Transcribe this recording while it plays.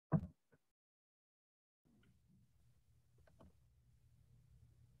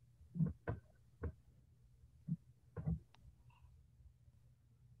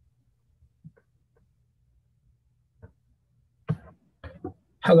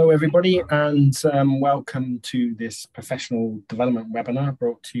Hello, everybody, and welcome to this professional development webinar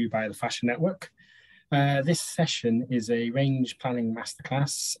brought to you by the Fashion Network. This session is a range planning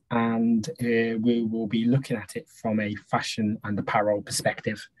masterclass, and we will be looking at it from a fashion and apparel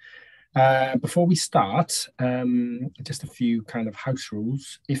perspective. Before we start, just a few kind of house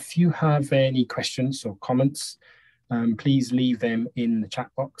rules. If you have any questions or comments, please leave them in the chat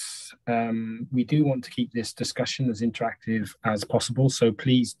box. We do want to keep this discussion as interactive as possible, so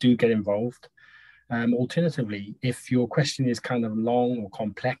please do get involved. Alternatively, if your question is kind of long or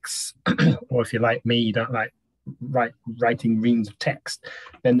complex, or if you're like me, you don't like writing reams of text,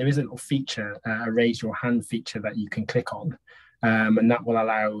 then there is a little feature, a raise your hand feature that you can click on. And that will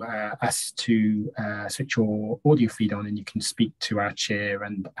allow us to switch your audio feed on, and you can speak to our chair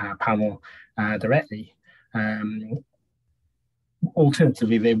and our panel directly.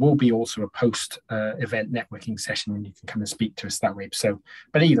 Alternatively, there will be also a post event networking session, and you can come and speak to us that way. So,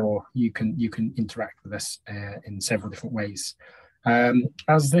 but either or, you can interact with us in several different ways.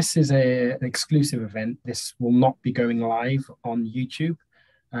 As this is an exclusive event, this will not be going live on YouTube.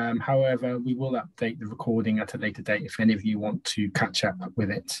 However, we will update the recording at a later date if any of you want to catch up with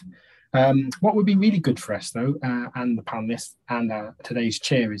it. What would be really good for us, though, and the panelists and today's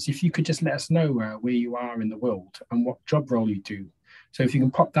chair, is if you could just let us know where you are in the world and what job role you do. So if you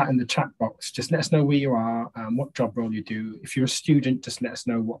can pop that in the chat box, just let us know where you are and what job role you do. If you're a student, just let us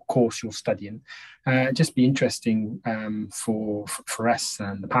know what course you're studying. Just be interesting for us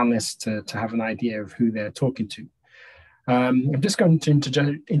and the panelists to have an idea of who they're talking to. I'm just going to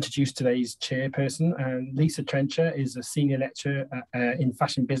introduce today's chairperson. Lisa Trencher is a senior lecturer in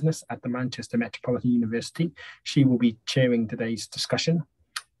fashion business at the Manchester Metropolitan University. She will be chairing today's discussion.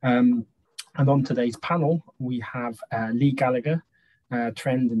 And on today's panel, we have Leigh Gallagher,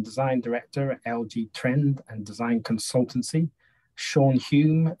 Trend and Design Director at LG Trend and Design Consultancy. Sean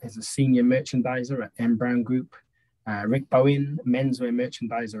Hume is a senior merchandiser at M Brown Group. Rick Bowen, menswear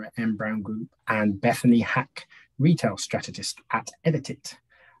merchandiser at M Brown Group, and Bethany Hack, retail strategist at Edit It.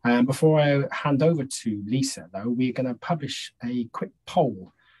 Before I hand over to Lisa, though, we're going to publish a quick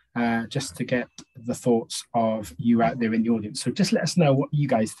poll just to get the thoughts of you out there in the audience. So just let us know what you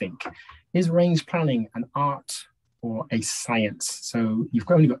guys think. Is range planning an art or a science? So you've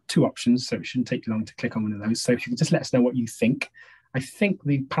only got two options, so it shouldn't take you long to click on one of those. So if you could just let us know what you think. I think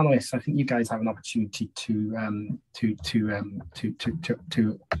the panelists, I think you guys have an opportunity to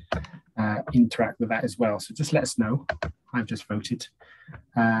interact with that as well. So just let us know. I've just voted.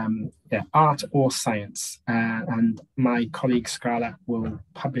 Yeah, art or science. And my colleague Scarlett will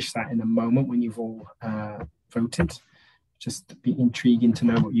publish that in a moment when you've all voted. Just be intriguing to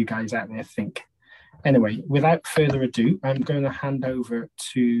know what you guys out there think. Anyway, without further ado, I'm going to hand over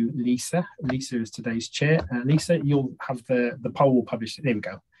to Lisa. Lisa is today's chair. Lisa, you'll have the poll published. There we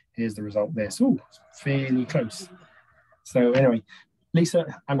go. Here's the result there. So fairly close. So anyway, Lisa,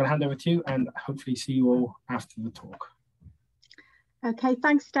 I'm going to hand over to you and hopefully see you all after the talk. Okay,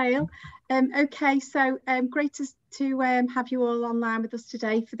 thanks, Dale. Okay, so great to have you all online with us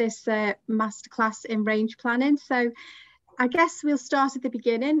today for this masterclass in range planning. So I guess we'll start at the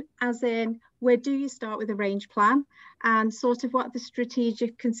beginning, as in, where do you start with a range plan and sort of what are the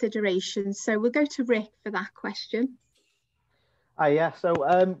strategic considerations? So we'll go to Rick for that question. Yeah, so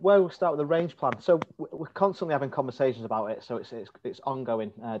where we'll start with the range plan. So we're constantly having conversations about it. So it's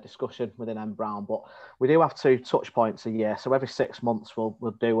ongoing discussion within M Brown, but we do have 2 touch points a year. So every 6 months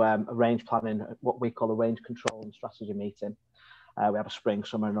we'll do a range planning, what we call a range control and strategy meeting. We have a spring,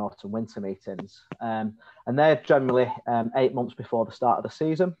 summer and autumn, winter meetings. And they're generally 8 months before the start of the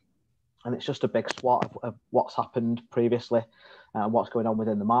season. And it's just a big SWOT of what's happened previously and what's going on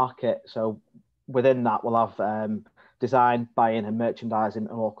within the market. So within that, we'll have design, buying and merchandising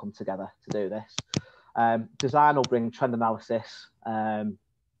all come together to do this. Design will bring trend analysis from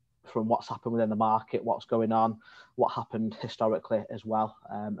what's happened within the market, what's going on, what happened historically as well.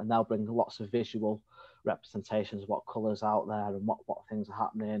 And they'll bring lots of visual representations of what colours out there and what things are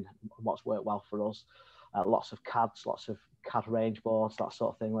happening and what's worked well for us. Lots of CADs, lots of CAD range boards, that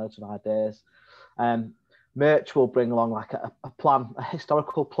sort of thing, loads of ideas. Merch will bring along like a plan, a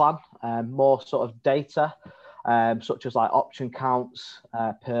historical plan, more sort of data, such as like option counts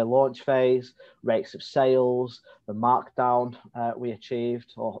per launch phase, rates of sales, the markdown we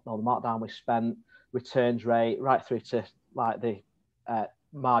achieved or the markdown we spent, returns rate, right through to like the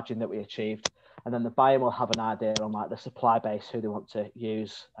margin that we achieved. And then the buyer will have an idea on like the supply base, who they want to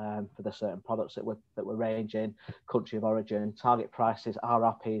use for the certain products that we're ranging, country of origin, target prices,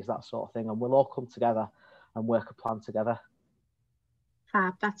 RRPs, that sort of thing. And we'll all come together and work a plan together.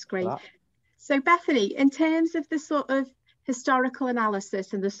 Fab, that's great. So Bethany, in terms of the sort of historical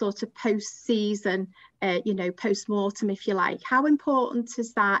analysis and the sort of post-season, post-mortem, if you like. How important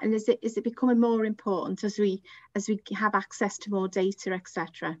is that, and is it becoming more important as we have access to more data,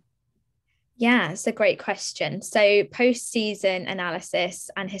 etc.? Yeah, it's a great question. So post-season analysis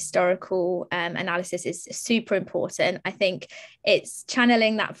and historical analysis is super important. I think it's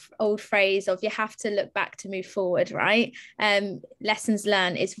channeling that old phrase of you have to look back to move forward, right? Lessons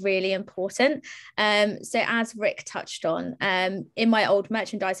learned is really important. So as Rick touched on, in my old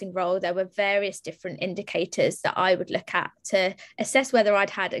merchandising role, there were various different indicators that I would look at to assess whether I'd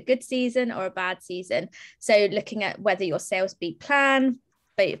had a good season or a bad season. So looking at whether your sales beat plan,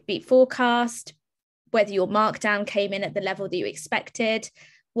 beat forecast, whether your markdown came in at the level that you expected,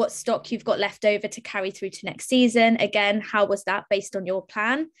 what stock you've got left over to carry through to next season. Again, how was that based on your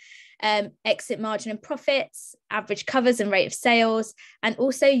plan? Exit margin and profits, average covers and rate of sales. And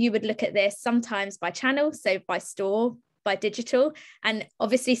also you would look at this sometimes by channel, so by store, by digital, and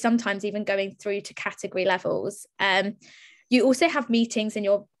obviously sometimes even going through to category levels. You also have meetings in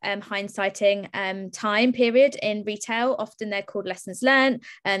your hindsighting time period in retail. Often they're called lessons learned,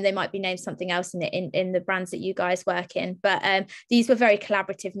 and they might be named something else in the brands that you guys work in. But these were very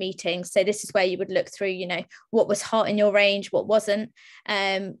collaborative meetings. So this is where you would look through, what was hot in your range, what wasn't,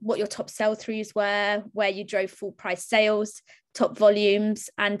 what your top sell-throughs were, where you drove full price sales, top volumes,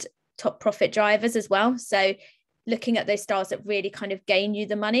 and top profit drivers as well. So looking at those styles that really kind of gain you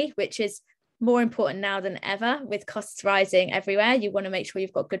the money, which is more important now than ever with costs rising everywhere. You want to make sure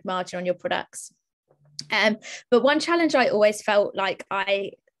you've got good margin on your products. But one challenge I always felt like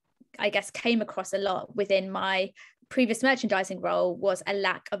I guess came across a lot within my previous merchandising role was a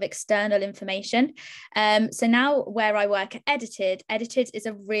lack of external information. So now where I work at Edited is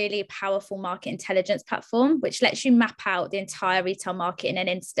a really powerful market intelligence platform, which lets you map out the entire retail market in an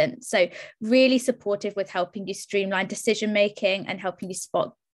instant. So really supportive with helping you streamline decision-making and helping you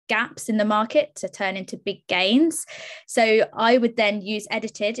spot gaps in the market to turn into big gains. So I would then use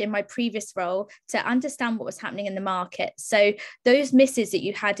Edited in my previous role to understand what was happening in the market. So those misses that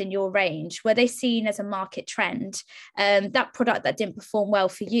you had in your range, were they seen as a market trend? That product that didn't perform well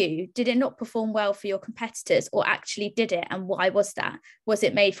for you, did it not perform well for your competitors, or actually did it? And why was that? Was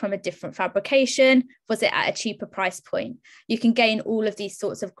it made from a different fabrication? Was it at a cheaper price point? You can gain all of these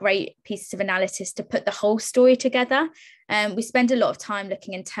sorts of great pieces of analysis to put the whole story together. We spend a lot of time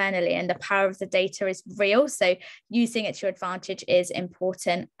looking internally, and the power of the data is real. So using it to your advantage is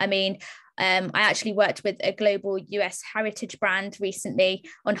important. I mean, I actually worked with a global US heritage brand recently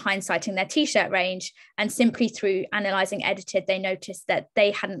on hindsighting their t-shirt range, and simply through analysing Edited, they noticed that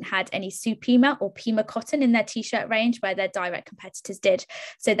they hadn't had any Supima or Pima cotton in their t-shirt range where their direct competitors did.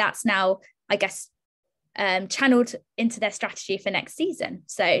 So that's now, I guess, channeled into their strategy for next season.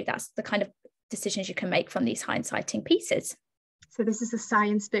 So that's the kind of decisions you can make from these hindsighting pieces. So this is the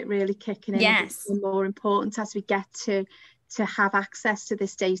science bit really kicking in. Yes. And more important as we get to have access to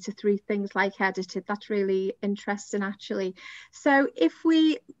this data through things like Edited. That's really interesting, actually. So if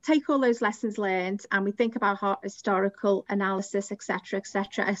we take all those lessons learned and we think about historical analysis, etc.,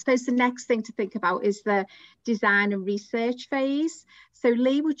 I suppose the next thing to think about is the design and research phase. So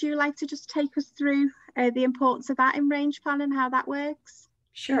Leigh, would you like to just take us through the importance of that in range planning and how that works?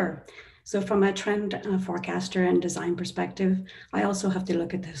 Sure. So from a trend forecaster and design perspective, I also have to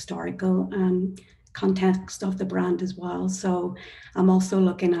look at the historical context of the brand as well. So I'm also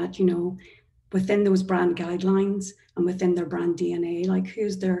looking at, within those brand guidelines and within their brand DNA, like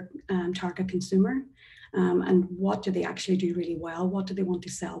who's their target consumer, and what do they actually do really well? What do they want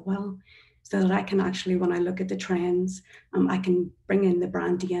to sell well? So that I can actually, when I look at the trends, I can bring in the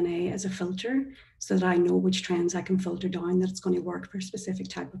brand DNA as a filter so that I know which trends I can filter down that it's going to work for a specific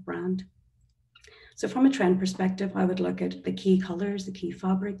type of brand. So from a trend perspective, I would look at the key colors, the key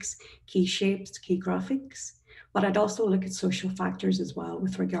fabrics, key shapes, key graphics, but I'd also look at social factors as well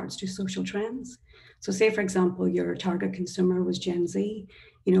with regards to social trends. So say, for example, your target consumer was Gen Z,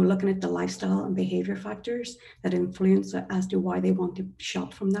 looking at the lifestyle and behavior factors that influence as to why they want to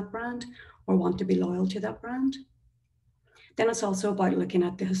shop from that brand or want to be loyal to that brand. Then it's also about looking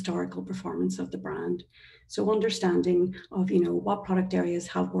at the historical performance of the brand. So understanding of, what product areas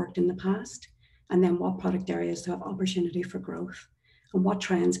have worked in the past, and then what product areas have opportunity for growth, and what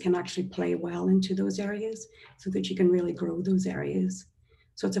trends can actually play well into those areas so that you can really grow those areas.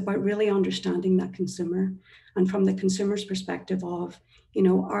 So it's about really understanding that consumer, and from the consumer's perspective of,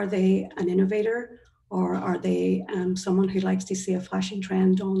 are they an innovator, or are they someone who likes to see a fashion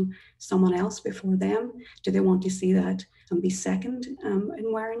trend on someone else before them? Do they want to see that and be second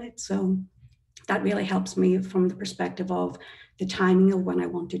in wearing it? So that really helps me from the perspective of the timing of when I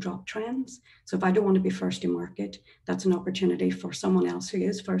want to drop trends. So if I don't want to be first in market, that's an opportunity for someone else who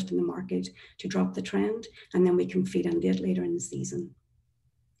is first in the market to drop the trend, and then we can feed into it later in the season.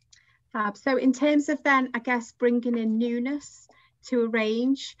 Fab. So in terms of then, I guess, bringing in newness to a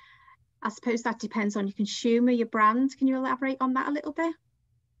range, I suppose that depends on your consumer, your brand. Can you elaborate on that a little bit?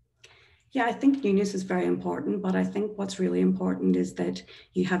 Yeah, I think newness is very important, but I think what's really important is that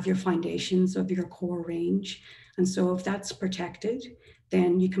you have your foundations of your core range. And so if that's protected,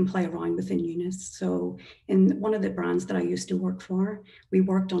 then you can play around with the newness. So in one of the brands that I used to work for, we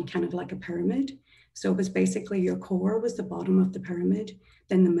worked on kind of like a pyramid. So it was basically your core was the bottom of the pyramid,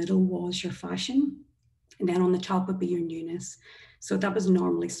 then the middle was your fashion, and then on the top would be your newness. So that was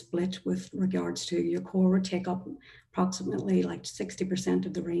normally split with regards to your core would take up approximately like 60%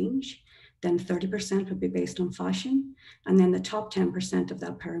 of the range. Then 30% would be based on fashion. And then the top 10% of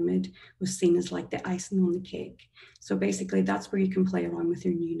that pyramid was seen as like the icing on the cake. So basically that's where you can play around with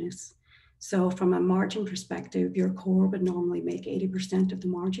your newness. So from a margin perspective, your core would normally make 80% of the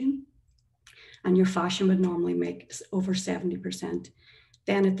margin, and your fashion would normally make over 70%.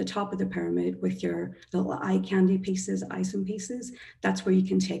 Then at the top of the pyramid with your little eye candy pieces, icing pieces, that's where you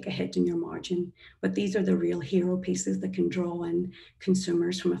can take a hit in your margin. But these are the real hero pieces that can draw in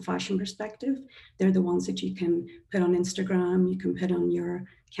consumers from a fashion perspective. They're the ones that you can put on Instagram, you can put on your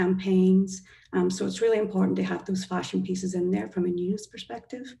campaigns. So it's really important to have those fashion pieces in there from a newness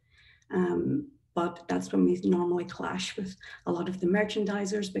perspective. But that's when we normally clash with a lot of the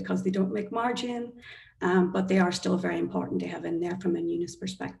merchandisers because they don't make margin. But they are still very important to have in there from a newness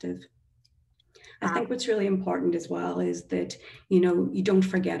perspective. I think what's really important as well is that, you don't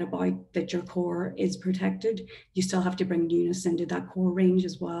forget about that your core is protected. You still have to bring newness into that core range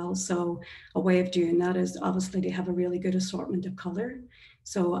as well. So a way of doing that is obviously to have a really good assortment of color.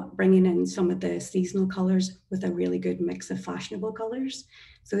 So bringing in some of the seasonal colors with a really good mix of fashionable colors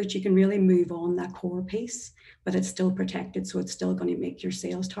so that you can really move on that core piece, but it's still protected. So it's still going to make your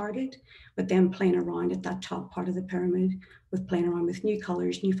sales target, but then playing around at that top part of the pyramid with playing around with new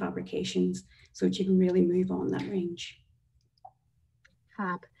colors, new fabrications, so that you can really move on that range.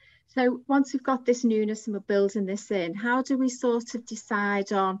 Fab. So once we've got this newness and we're building this in, how do we sort of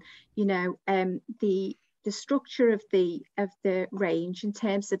decide on, the structure of the range in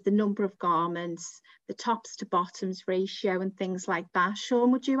terms of the number of garments, the tops to bottoms ratio and things like that?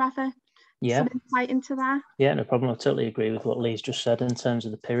 Sean, would you have some insight into that? Yeah, no problem. I totally agree with what Leigh's just said in terms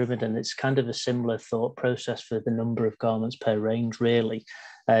of the pyramid, and it's kind of a similar thought process for the number of garments per range, really.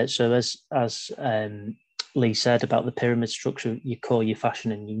 So as Leigh said about the pyramid structure, your core, your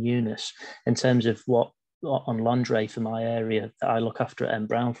fashion and your newness. In terms of what on lingerie for my area that I look after at M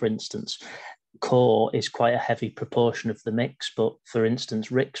Brown, for instance, core is quite a heavy proportion of the mix. But for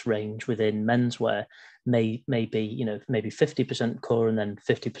instance, Rick's range within menswear may be maybe 50% core and then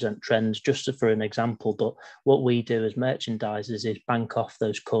 50% trends, just for an example. But what we do as merchandisers is bank off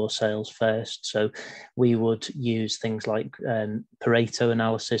those core sales first. So we would use things like Pareto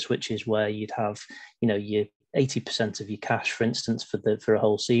analysis, which is where you'd have your 80% of your cash, for instance, for a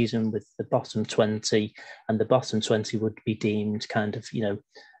whole season, with the bottom 20, and the bottom 20 would be deemed kind of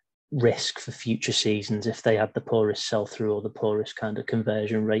risk for future seasons if they had the poorest sell-through or the poorest kind of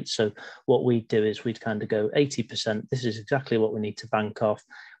conversion rate. So what we'd do is we'd kind of go 80%, this is exactly what we need to bank off,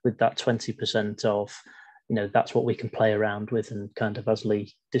 with that 20% of, that's what we can play around with, and kind of, as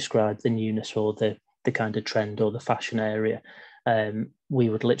Leigh described, the newness or the kind of trend or the fashion area. We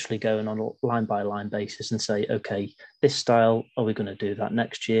would literally go in on a line by line basis and say, okay, this style, are we going to do that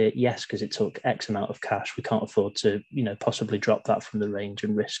next year? Yes, because it took X amount of cash. We can't afford to, possibly drop that from the range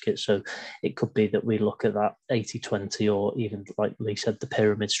and risk it. So it could be that we look at that 80-20, or even, like Leigh said, the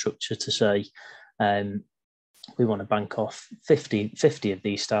pyramid structure, to say, we want to bank off 50 of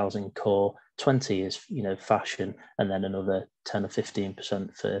these styles in core, 20 is, fashion, and then another 10 or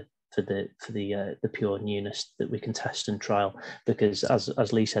 15% for the pure newness that we can test and trial. Because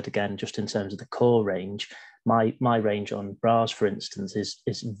as Leigh said, again, just in terms of the core range, my range on bras, for instance,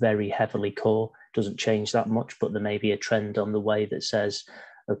 is very heavily core, doesn't change that much, but there may be a trend on the way that says,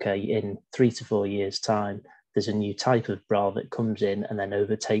 okay, in 3 to 4 years time, there's a new type of bra that comes in and then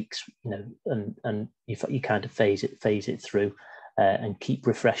overtakes, and you kind of phase it through and keep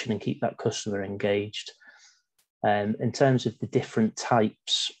refreshing and keep that customer engaged. In terms of the different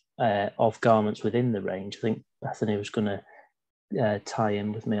types of garments within the range, I think Bethany was going to tie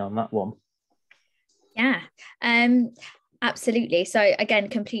in with me on that one. Yeah, absolutely. So again,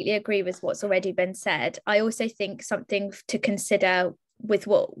 completely agree with what's already been said. I also think something to consider with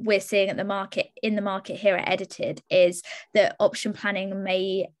what we're seeing at the market here at Edited is that option planning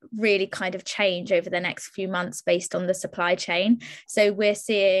may really kind of change over the next few months based on the supply chain. So we're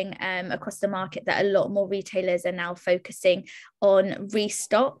seeing across the market that a lot more retailers are now focusing on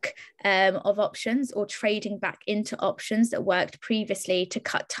restock of options, or trading back into options that worked previously to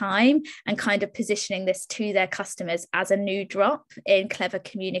cut time, and kind of positioning this to their customers as a new drop in clever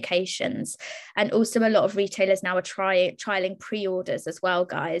communications. And also a lot of retailers now are trialing pre-orders as well,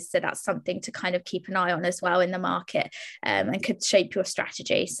 guys. So that's something to kind of keep an eye on as well in the market, and could shape your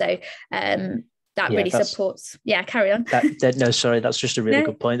strategy. So that really supports. Yeah, carry on. No, sorry, that's just a really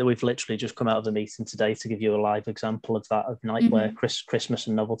good point that we've literally just come out of the meeting today to give you a live example of that, of nightwear, Christmas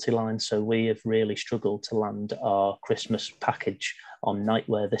and novelty lines. So we have really struggled to land our Christmas package on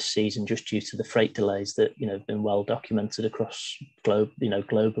nightwear this season, just due to the freight delays that have been well documented across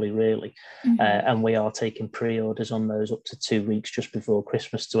globally, really. And we are taking pre-orders on those up to 2 weeks just before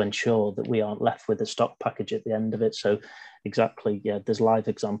Christmas to ensure that we aren't left with a stock package at the end of it. So exactly, there's live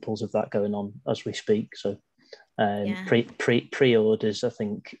examples of that going on as we speak. So pre-orders, I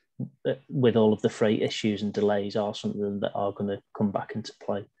think, with all of the freight issues and delays, are something that are going to come back into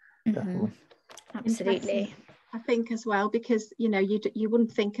play. Definitely. Absolutely. I think as well, because you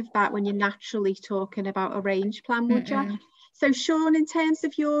wouldn't think of that when you're naturally talking about a range plan, would you? So Sean, in terms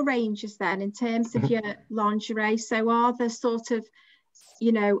of your ranges then, in terms of your lingerie, so are there sort of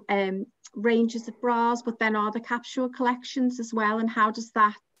ranges of bras, but then are the capsule collections as well, and how does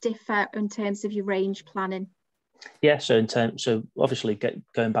that differ in terms of your range planning? Yeah, so obviously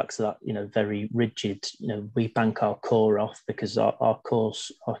going back to that, very rigid, we bank our core off, because our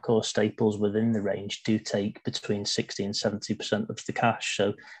core staples within the range do take between 60 and 70% of the cash.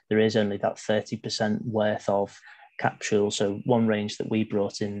 So there is only that 30% worth of capsule. So one range that we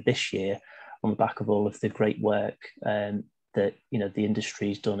brought in this year on the back of all of the great work that the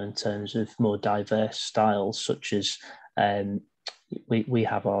industry's done in terms of more diverse styles, such as we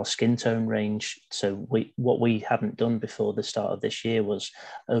have our skin tone range. So what we hadn't done before the start of this year was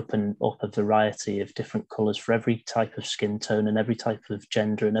open up a variety of different colours for every type of skin tone and every type of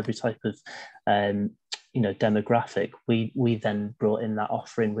gender and every type of demographic. We then brought in that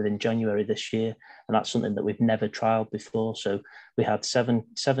offering within January this year, and that's something that we've never trialed before. So we had seven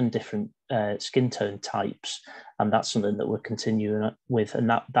different skin tone types, and that's something that we're continuing with, and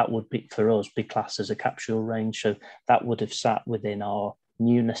that would be, for us, be classed as a capsule range. So that would have sat within our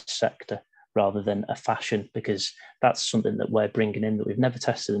newness sector rather than a fashion, because that's something that we're bringing in that we've never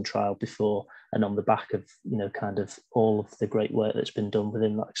tested and trialed before, and on the back of kind of all of the great work that's been done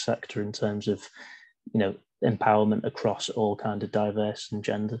within that sector in terms of empowerment across all kind of diverse and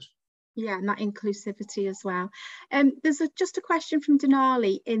genders. Yeah, and that inclusivity as well. There's just a question from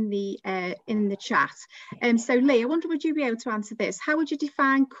Denali in the chat. So Leigh, I wonder, would you be able to answer this? How would you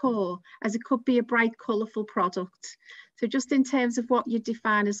define core, as it could be a bright, colourful product? So just in terms of what you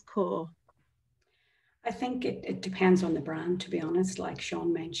define as core. I think it depends on the brand, to be honest. Like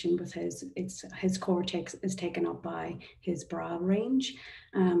Sean mentioned, with his core is taken up by his bra range.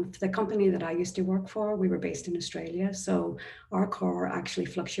 For the company that I used to work for, we were based in Australia, so our core actually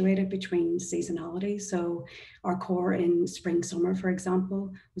fluctuated between seasonality. So our core in spring, summer, for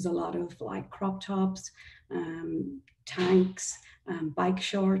example, was a lot of like crop tops, tanks, bike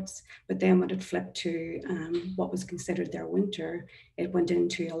shorts. But then when it flipped to what was considered their winter, it went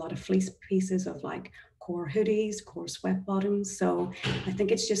into a lot of fleece pieces of like core hoodies, core sweat bottoms. So I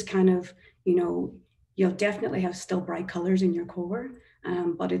think it's just kind of, you'll definitely have still bright colors in your core,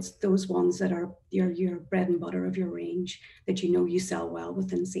 but it's those ones that are your bread and butter of your range that you sell well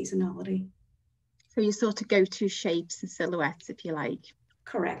within seasonality. So you sort of go-to shapes and silhouettes, if you like.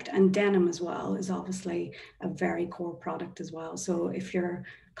 Correct. And denim as well is obviously a very core product as well. So if your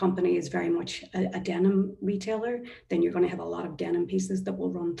company is very much a denim retailer, then you're going to have a lot of denim pieces that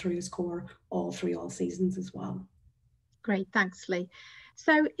will run through as core all seasons as well. Great, thanks, Leigh.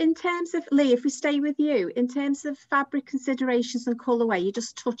 So in terms of, Leigh, if we stay with you, in terms of fabric considerations and colourway, you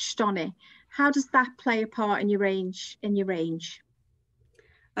just touched on it. How does that play a part in your range?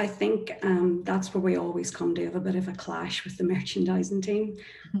 I think that's where we always come to have a bit of a clash with the merchandising team,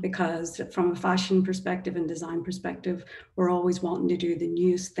 because from a fashion perspective and design perspective, we're always wanting to do the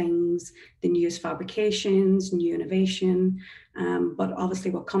newest things, the newest fabrications, new innovation. But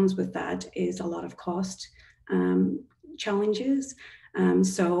obviously what comes with that is a lot of cost challenges.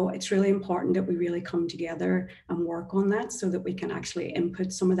 So it's really important that we really come together and work on that so that we can actually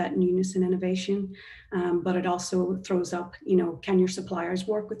input some of that newness and innovation. But it also throws up, can your suppliers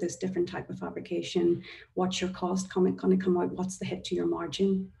work with this different type of fabrication? What's your cost going to come out? What's the hit to your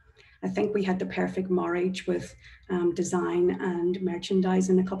margin? I think we had the perfect marriage with design and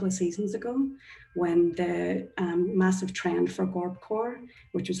merchandising a couple of seasons ago, when the massive trend for Gorpcore,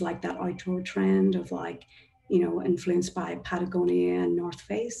 which was like that outdoor trend of like, you know, influenced by Patagonia and North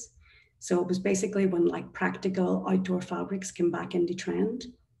Face. So it was basically when like practical outdoor fabrics came back into trend.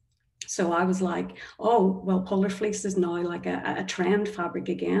 So I was like, oh, well, polar fleece is now like a trend fabric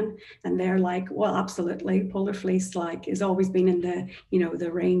again. And they're like, well, absolutely. Polar fleece like has always been in the, you know,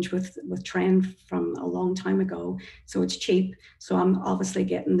 the range with trend from a long time ago. So it's cheap. So I'm obviously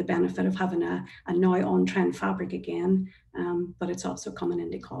getting the benefit of having a now on trend fabric again. But it's also coming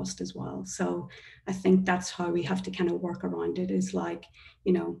into cost as well. So I think that's how we have to kind of work around it, is like,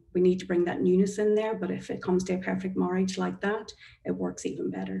 you know, we need to bring that newness in there. But if it comes to a perfect marriage like that, it works even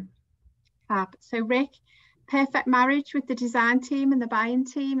better. So Rick, perfect marriage with the design team and the buying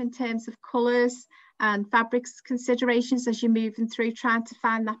team in terms of colours and fabrics considerations as you're moving through, trying to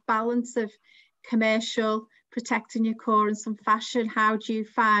find that balance of commercial, protecting your core, and some fashion. How do you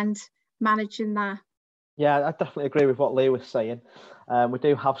find managing that? Yeah, I definitely agree with what Leigh was saying. We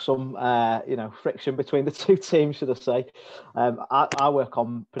do have some, you know, friction between the two teams, should I say. I work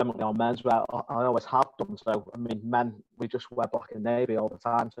on predominantly on menswear. I always have done so. I mean, men, we just wear black and navy all the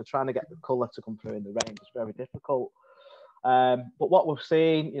time. So trying to get the colour to come through in the range is very difficult. But what we've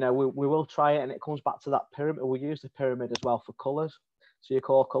seen, you know, we will try it, and it comes back to that pyramid. We use the pyramid as well for colours. So your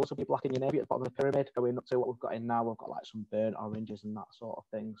core colours will be black and your navy at the bottom of the pyramid. Going up to what we've got in now, we've got like some burnt oranges and that sort of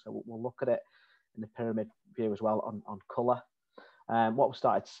thing. So we'll look at it in the pyramid view as well on colour. What we've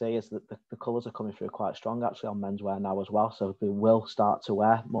started to see is that the colours are coming through quite strong actually on menswear now as well. So we will start to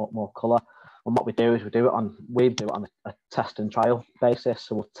wear more colour. And what we do is we do it on a test and trial basis.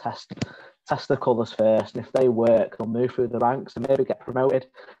 So we'll test the colours first, and if they work, they'll move through the ranks and maybe get promoted.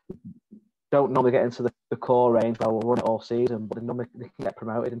 Don't normally get into the core range where we'll run it all season, but they can get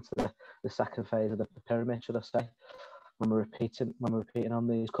promoted into the second phase of the pyramid, should I say, when we're repeating on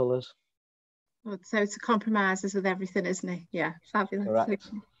these colours. So it's a compromise with everything, isn't it? Yeah, fabulous.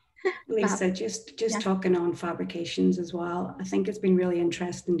 Lisa, just talking on fabrications as well, I think it's been really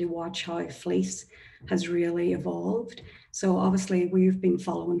interesting to watch how fleece has really evolved. So obviously we've been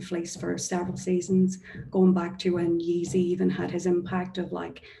following fleece for several seasons, going back to when Yeezy even had his impact of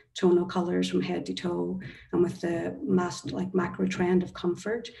like tonal colors from head to toe, and with the macro trend of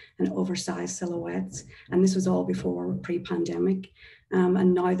comfort and oversized silhouettes. And this was all before pre-pandemic.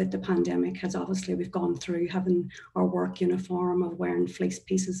 And now that the pandemic has, obviously we've gone through having our work uniform of wearing fleece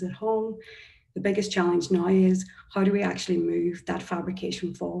pieces at home. The biggest challenge now is how do we actually move that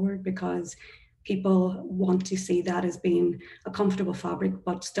fabrication forward, because people want to see that as being a comfortable fabric,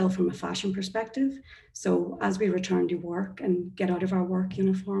 but still from a fashion perspective. So as we return to work and get out of our work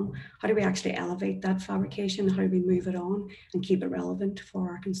uniform, how do we actually elevate that fabrication? How do we move it on and keep it relevant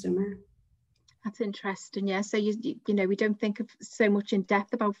for our consumer? That's interesting. Yeah, so you know, we don't think of so much in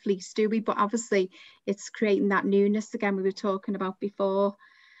depth about fleece, do we? But obviously it's creating that newness again we were talking about before.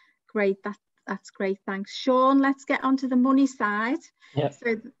 Great, that's great, thanks. Sean, let's get onto the money side. Yep.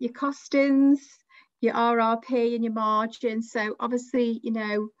 So your costings, your RRP and your margin. So obviously, you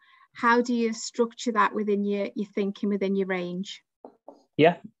know, how do you structure that within your thinking within your range?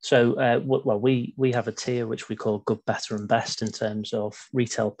 Yeah, so well, we have a tier which we call good, better, and best in terms of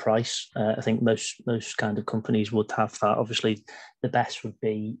retail price. I think most kind of companies would have that. Obviously, the best would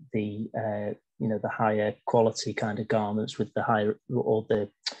be the the higher quality kind of garments with the higher or the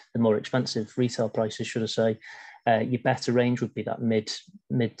more expensive retail prices, should I say. Your better range would be that mid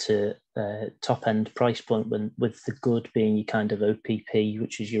to top end price point, with the good being your kind of OPP,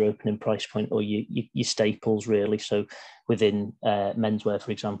 which is your opening price point, or your staples really. So within menswear,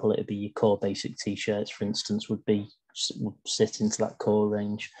 for example, it would be your core basic t-shirts, for instance, would sit into that core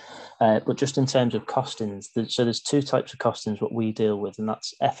range. But just in terms of costings, so there's two types of costings what we deal with, and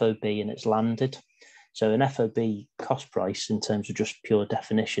that's FOB and it's landed. So an FOB cost price in terms of just pure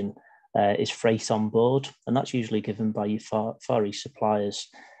definition is freight on board, and that's usually given by your Far East suppliers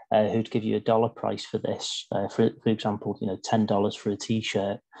who'd give you $1 price for this. For example, $10 for a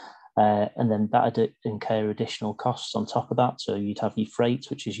t-shirt, and then that'd incur additional costs on top of that. So you'd have your freight,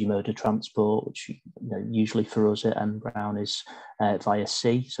 which is your mode of transport, which usually for us at M Brown is via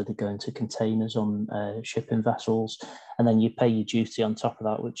sea, so they go into containers on shipping vessels, and then you pay your duty on top of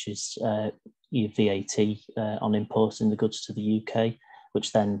that, which is your VAT on importing the goods to the UK,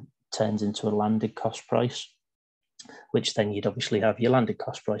 which then turns into a landed cost price, which then you'd obviously have your landed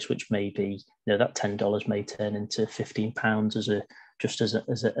cost price, which may be, that $10 may turn into £15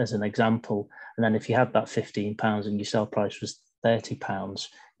 as an example. And then if you had that £15 and your sell price was £30,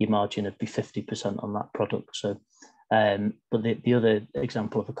 your margin would be 50% on that product. So But the other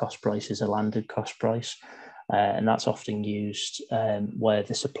example of a cost price is a landed cost price. And that's often used where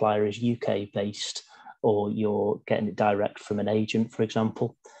the supplier is UK based, or you're getting it direct from an agent, for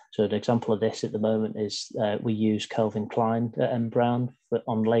example. So an example of this at the moment is we use Calvin Klein at M Brown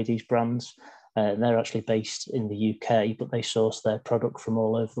on ladies' brands. And they're actually based in the UK, but they source their product from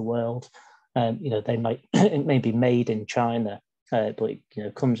all over the world. They might it may be made in China, but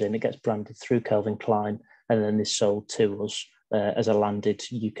it comes in, it gets branded through Calvin Klein, and then is sold to us as a landed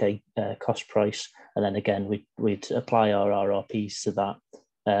UK cost price. And then again, we'd apply our RRPs to that.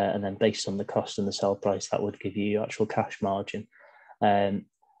 And then based on the cost and the sell price, that would give you your actual cash margin.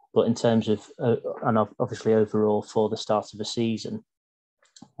 But in terms of, and obviously overall for the start of a season,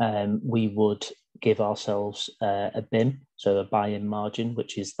 we would give ourselves a BIM, so a buy-in margin,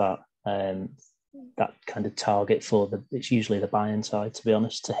 which is that kind of target it's usually the buy-in side, to be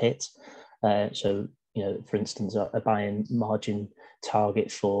honest, to hit. So, for instance, a buy-in margin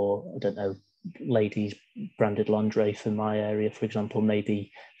target for, I don't know, ladies branded lingerie for my area, for example,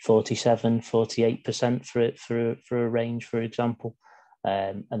 maybe 47-48% for a range, for example.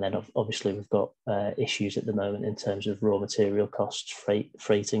 And then obviously we've got issues at the moment in terms of raw material costs,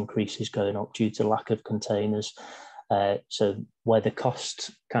 freight increases going up due to lack of containers. So where the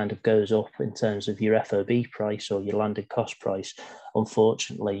cost kind of goes up in terms of your FOB price or your landed cost price,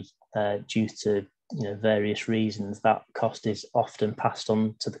 unfortunately, due to various reasons, that cost is often passed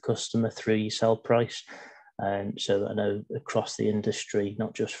on to the customer through your sell price. So I know across the industry,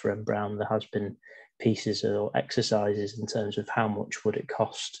 not just for M Brown, there has been pieces or exercises in terms of how much would it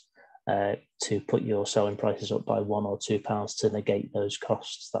cost to put your selling prices up by £1 or £2 to negate those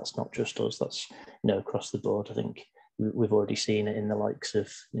costs. That's not just us, that's across the board. I think we've already seen it in the likes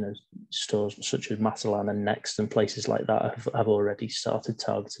of stores such as Matalan and Next and places like that have already started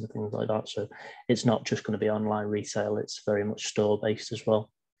targeting things like that. So it's not just going to be online retail, it's very much store based as well,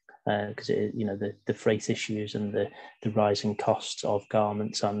 because the freight issues and the rising costs of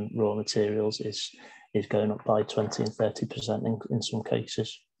garments and raw materials is going up by 20 and 30% in some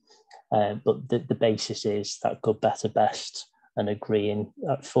cases. But the basis is that good, better, best, and agreeing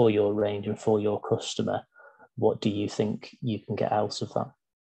for your range and for your customer, what do you think you can get out of that?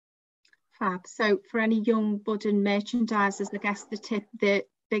 Fab. So for any young budding merchandisers, I guess the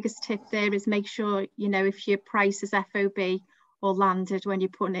biggest tip there is make sure, if your price is FOB or landed when you're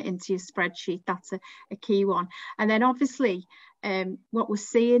putting it into your spreadsheet, that's a key one. And then obviously what we're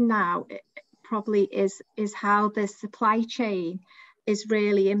seeing now probably is how the supply chain is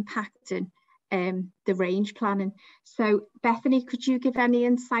really impacting the range planning. So Bethany, could you give any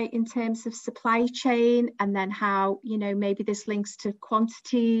insight in terms of supply chain, and then how maybe this links to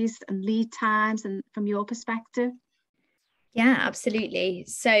quantities and lead times, and from your perspective? Yeah, absolutely.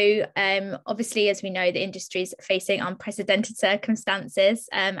 So obviously, as we know, the industry is facing unprecedented circumstances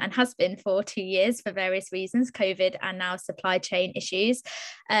and has been for 2 years for various reasons, COVID and now supply chain issues.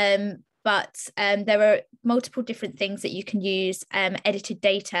 But there are multiple different things that you can use edited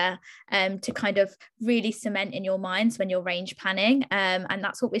data to kind of really cement in your minds when you're range planning. And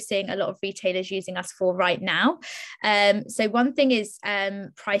that's what we're seeing a lot of retailers using us for right now. So one thing is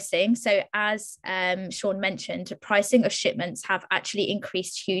pricing. So as Sean mentioned, pricing of shipments have actually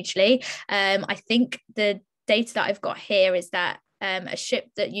increased hugely. I think the data that I've got here is that a ship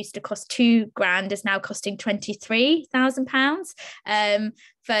that used to cost £2,000 is now costing £23,000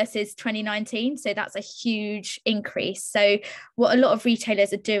 versus 2019. So that's a huge increase. So what a lot of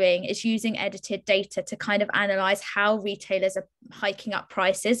retailers are doing is using edited data to kind of analyze how retailers are hiking up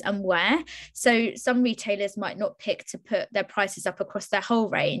prices and where. So some retailers might not pick to put their prices up across their whole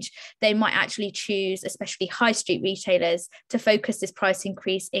range. They might actually choose, especially high street retailers, to focus this price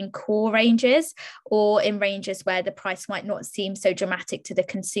increase in core ranges or in ranges where the price might not seem so dramatic to the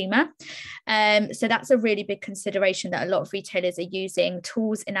consumer. So that's a really big consideration that a lot of retailers are using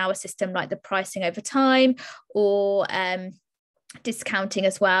tools in our system like the pricing over time or discounting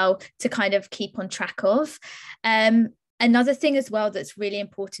as well to kind of keep on track of. Another thing as well that's really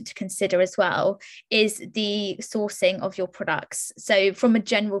important to consider as well is the sourcing of your products. So from a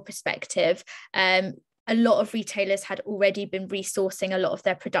general perspective, a lot of retailers had already been resourcing a lot of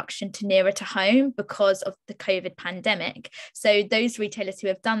their production to nearer to home because of the COVID pandemic. So those retailers who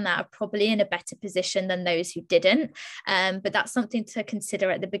have done that are probably in a better position than those who didn't. But that's something to consider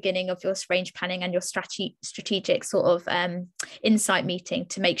at the beginning of your range planning and your strategic sort of insight meeting,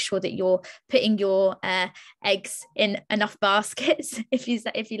 to make sure that you're putting your eggs in enough baskets, if you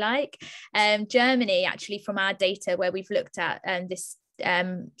like. Germany, actually, from our data where we've looked at this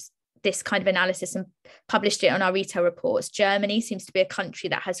this kind of analysis and published it on our retail reports, Germany seems to be a country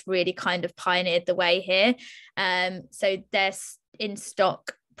that has really kind of pioneered the way here. So their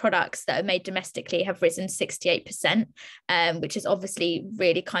in-stock products that are made domestically have risen 68%, which is obviously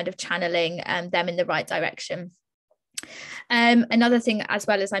really kind of channeling them in the right direction. Another thing, as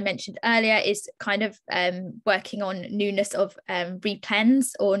well, as I mentioned earlier, is kind of working on newness of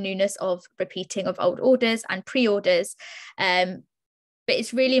replens, or newness of repeating of old orders and pre-orders. But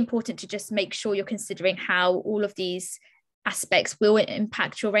it's really important to just make sure you're considering how all of these aspects will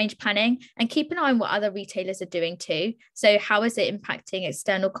impact your range planning, and keep an eye on what other retailers are doing too. So how is it impacting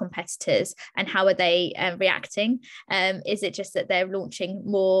external competitors, and how are they reacting? Is it just that they're launching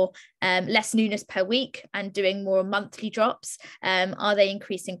more less newness per week and doing more monthly drops? Are they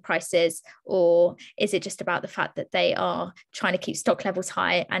increasing prices, or is it just about the fact that they are trying to keep stock levels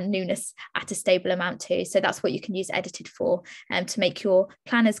high and newness at a stable amount too? So that's what you can use Edited for, to make your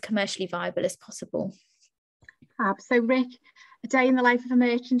plan as commercially viable as possible. So Rick, a day in the life of a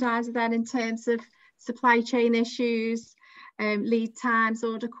merchandiser then, in terms of supply chain issues, lead times,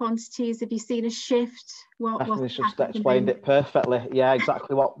 order quantities, have you seen a shift? Bethany's just explained it perfectly. Yeah,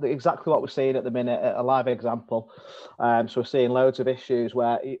 exactly what we're seeing at the minute, a live example. So we're seeing loads of issues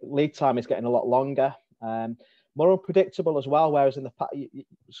where lead time is getting a lot longer, more unpredictable as well, whereas in the past,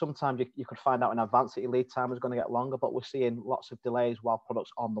 sometimes you could find out in advance that your lead time is going to get longer, but we're seeing lots of delays while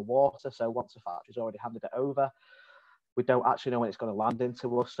product's on the water. So once the factory's already handed it over, we don't actually know when it's going to land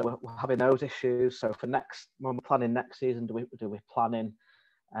into us. So we're having those issues. So for when we're planning next season, do we plan in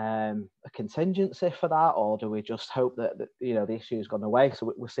a contingency for that, or do we just hope that the issue has gone away?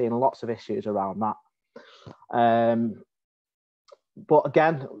 So we're seeing lots of issues around that. But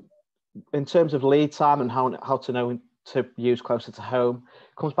again, in terms of lead time and how to know to use closer to home,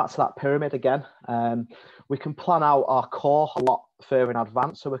 it comes back to that pyramid again. We can plan out our core a lot further in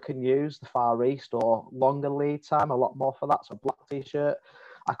advance, so we can use the Far East or longer lead time a lot more for that. So black t-shirt,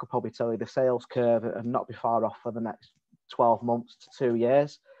 I could probably tell you the sales curve and not be far off for the next 12 months to 2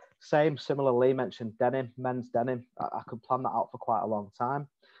 years. Similarly, mentioned denim, men's denim. I could plan that out for quite a long time.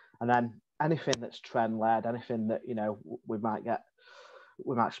 And then anything that's trend led, anything that we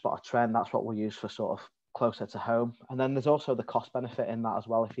might spot a trend, that's what we'll use for sort of closer to home. And then there's also the cost benefit in that as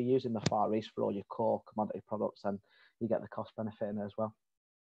well. If you're using the Far East for all your core commodity products, then you get the cost benefit in there as well.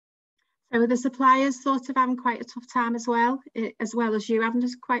 So are the suppliers sort of having quite a tough time as well as you having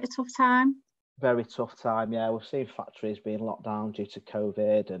quite a tough time? Very tough time, yeah. We've seen factories being locked down due to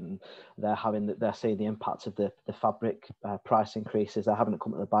COVID, and they're seeing the impact of the fabric price increases. They're having to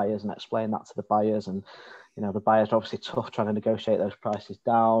come to the buyers and explain that to the buyers, and the buyers are obviously tough trying to negotiate those prices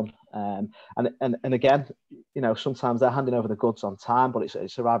down. And again, sometimes they're handing over the goods on time, but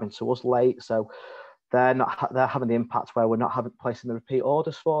it's arriving to us late. So they're having the impact where we're not placing the repeat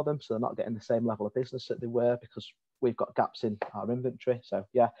orders for them, so they're not getting the same level of business that they were because we've got gaps in our inventory. So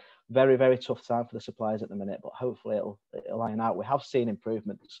yeah, very, very tough time for the suppliers at the minute, but hopefully it'll iron out. We have seen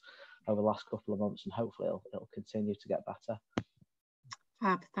improvements over the last couple of months, and hopefully it'll continue to get better.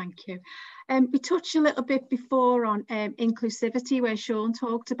 Fab, thank you. We touched a little bit before on inclusivity, where Sean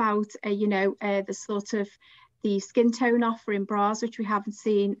talked about the sort of the skin tone offer in bras, which we haven't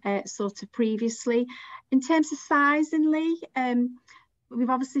seen sort of previously. In terms of sizing, Leigh, we've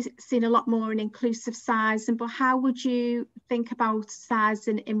obviously seen a lot more in inclusive sizing, but how would you think about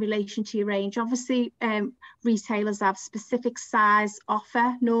sizing in relation to your range? Obviously, retailers have specific size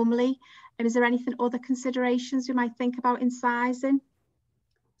offer normally. And is there anything other considerations you might think about in sizing?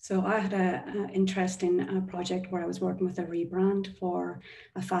 So I had an interesting project where I was working with a rebrand for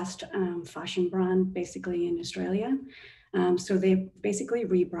a fast fashion brand, basically in Australia. So they basically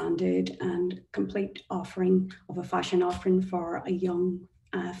rebranded and complete offering of a fashion offering for a young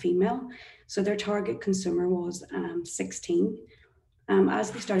female. So their target consumer was 16. As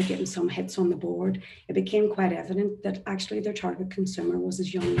they started getting some hits on the board, it became quite evident that actually their target consumer was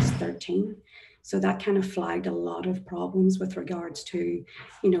as young as 13. So that kind of flagged a lot of problems with regards to,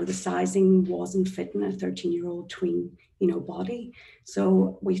 the sizing wasn't fitting a 13-year-old tween, body.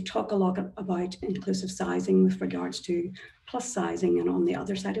 So we talk a lot about inclusive sizing with regards to plus sizing and on the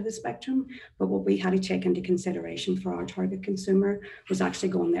other side of the spectrum. But what we had to take into consideration for our target consumer was actually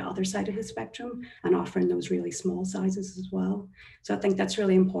going the other side of the spectrum and offering those really small sizes as well. So I think that's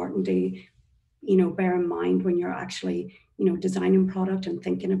really important to, bear in mind when you're actually designing product and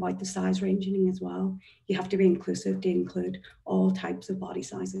thinking about the size ranging as well. You have to be inclusive to include all types of body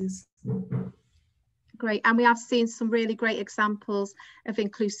sizes. Great, and we have seen some really great examples of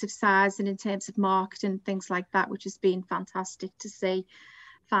inclusive sizing in terms of marketing, things like that, which has been fantastic to see.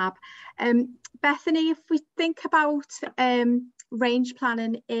 Fab. Bethany, if we think about range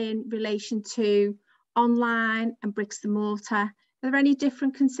planning in relation to online and bricks and mortar? Are there any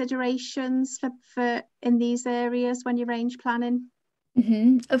different considerations for in these areas when you're range planning?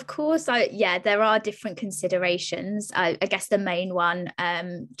 Of course, there are different considerations. I guess the main one,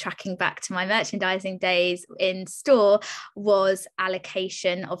 tracking back to my merchandising days in store, was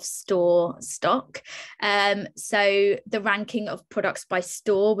allocation of store stock. So the ranking of products by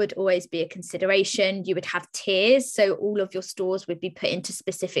store would always be a consideration. You would have tiers, so all of your stores would be put into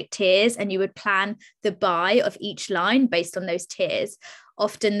specific tiers, and you would plan the buy of each line based on those tiers.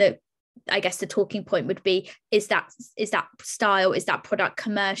 Often the talking point would be, is that style, is that product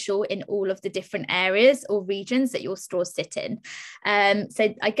commercial in all of the different areas or regions that your stores sit in?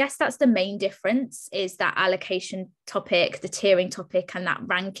 So I guess that's the main difference, is that allocation topic, the tiering topic, and that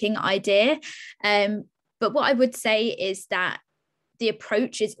ranking idea. But what I would say is that the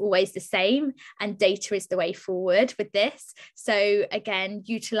approach is always the same, and data is the way forward with this. So again,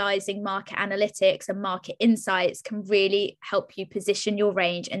 utilizing market analytics and market insights can really help you position your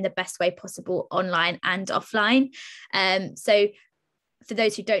range in the best way possible, online and offline. So for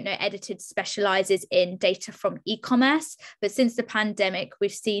those who don't know, Edited specializes in data from e-commerce, but since the pandemic,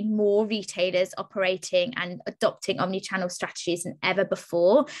 we've seen more retailers operating and adopting omni-channel strategies than ever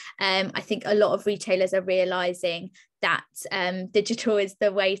before. I think a lot of retailers are realizing that digital is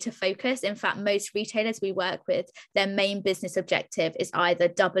the way to focus. In fact, most retailers we work with, their main business objective is either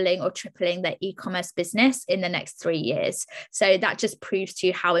doubling or tripling their e-commerce business in the next 3 years. So that just proves to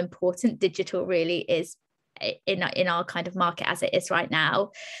you how important digital really is in our kind of market as it is right now.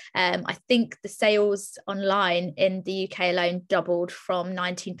 I think the sales online in the UK alone doubled from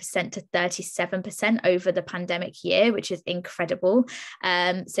 19% to 37% over the pandemic year, which is incredible.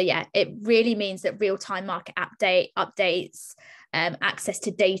 So yeah, it really means that real-time market updates, access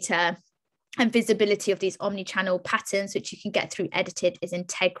to data, and visibility of these omni-channel patterns, which you can get through Edited, is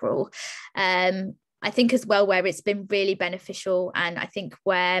integral. I think as well, where it's been really beneficial, and I think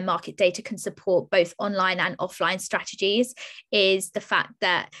where market data can support both online and offline strategies, is the fact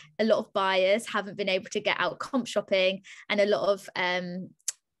that a lot of buyers haven't been able to get out comp shopping, and a lot of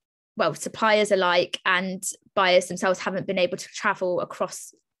suppliers alike and buyers themselves haven't been able to travel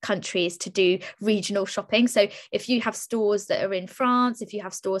across countries to do regional shopping. So if you have stores that are in France, if you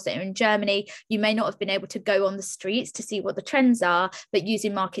have stores that are in Germany, you may not have been able to go on the streets to see what the trends are, but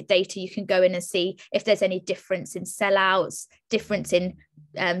using market data, you can go in and see if there's any difference in sellouts, difference in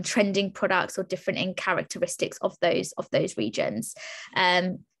trending products, or different in characteristics of those regions.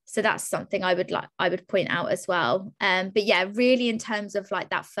 So that's something I would point out as well. But yeah, really in terms of like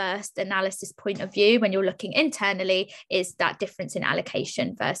that first analysis point of view, when you're looking internally, is that difference in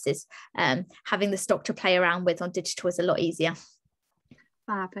allocation versus having the stock to play around with on digital is a lot easier.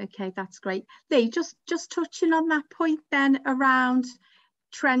 Fab, okay, that's great. Leigh, just touching on that point then around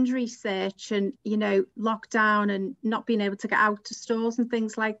trend research and, you know, lockdown and not being able to get out to stores and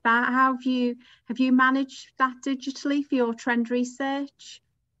things like that. How have you managed that digitally for your trend research?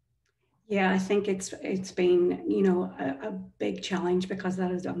 Yeah, I think it's been, you know, a big challenge, because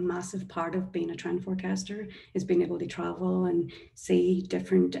that is a massive part of being a trend forecaster, is being able to travel and see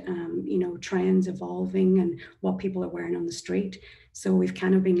different, you know, trends evolving and what people are wearing on the street. So we've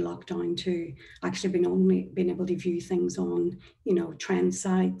kind of been locked down to actually being able to view things on, you know, trend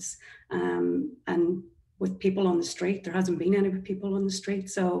sites, and with people on the street. There hasn't been any people on the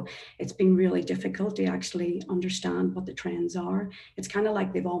street, so it's been really difficult to actually understand what the trends are. It's kind of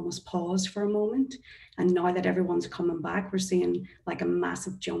like they've almost paused for a moment, and now that everyone's coming back, we're seeing like a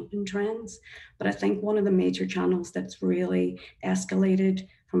massive jump in trends. But I think one of the major channels that's really escalated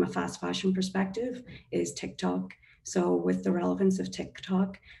from a fast fashion perspective is TikTok. So with the relevance of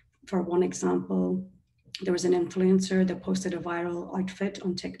TikTok, for one example, there was an influencer that posted a viral outfit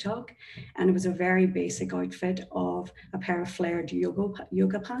on TikTok, and it was a very basic outfit of a pair of flared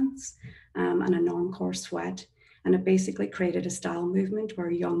yoga pants and a normcore sweat. And it basically created a style movement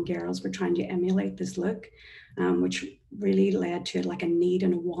where young girls were trying to emulate this look, which really led to like a need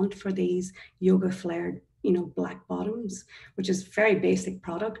and a want for these yoga flared, you know, black bottoms, which is very basic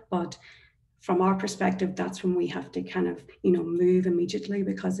product, but from our perspective, that's when we have to kind of, you know, move immediately,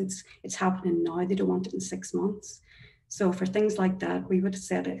 because it's happening now. They don't want it in 6 months. So for things like that, we would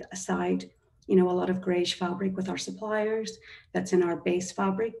set aside, you know, a lot of greyish fabric with our suppliers that's in our base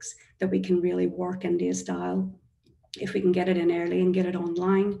fabrics that we can really work into a style. If we can get it in early and get it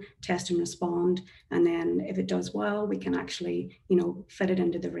online, test and respond, and then if it does well, we can actually, you know, fit it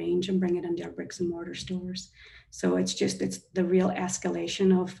into the range and bring it into our bricks and mortar stores. So it's the real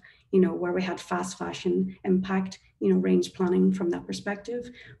escalation of, where we had fast fashion impact, range planning from that perspective.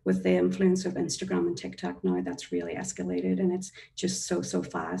 With the influence of Instagram and TikTok now, that's really escalated, and it's just so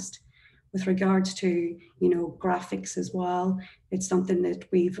fast. With regards to, graphics as well, it's something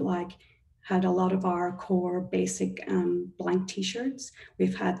that we've had a lot of our core basic blank t-shirts.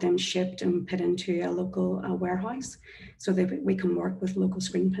 We've had them shipped and put into a local warehouse so that we can work with local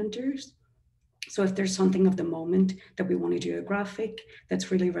screen printers. So if there's something of the moment that we want to do a graphic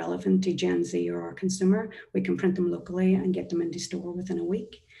that's really relevant to Gen Z or our consumer, we can print them locally and get them into store within a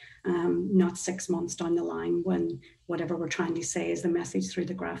week. Not 6 months down the line when whatever we're trying to say is the message through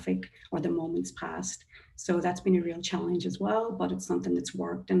the graphic or the moment's past. So that's been a real challenge as well, but it's something that's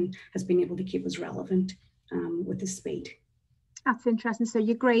worked and has been able to keep us relevant with the speed. That's interesting. So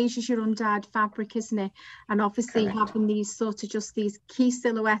your greige is your undyed fabric, isn't it? And obviously Correct. having these sort of just these key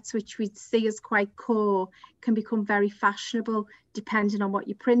silhouettes, which we'd see as quite core, can become very fashionable depending on what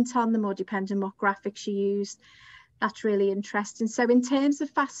you print on them or depending on what graphics you use. That's really interesting. So in terms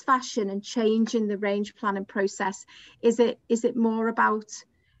of fast fashion and changing the range planning process, is it more about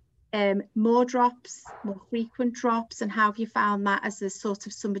more drops, more frequent drops, and how have you found that as a sort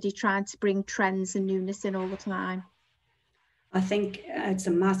of somebody trying to bring trends and newness in all the time? I think it's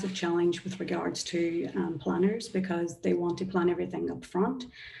a massive challenge with regards to planners, because they want to plan everything up front.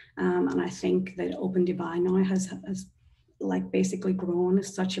 And I think that open to buy now has basically grown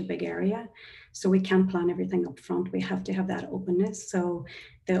as such a big area. So we can't plan everything up front. We have to have that openness. So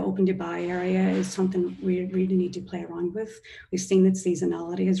the open to buy area is something we really need to play around with. We've seen that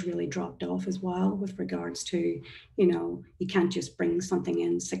seasonality has really dropped off as well with regards to, you can't just bring something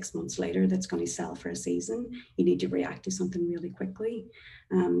in 6 months later that's going to sell for a season. You need to react to something really quickly.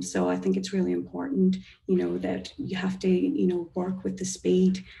 So I think it's really important, that you have to, work with the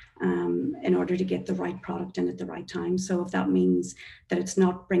speed in order to get the right product in at the right time. So if that means that it's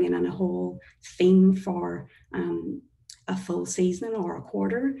not bringing in a whole theme for a full season or a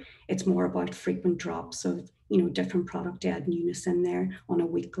quarter, it's more about frequent drops of, different product to add newness in there on a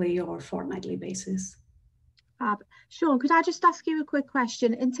weekly or fortnightly basis. Sean, could I just ask you a quick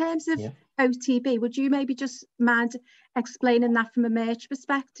question? In terms of OTB, would you maybe just mind explaining that from a merch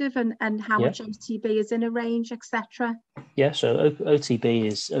perspective and how much OTB is in a range, etc.? Yeah, so OTB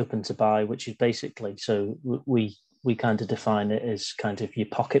is open to buy, which is basically, so we kind of define it as kind of your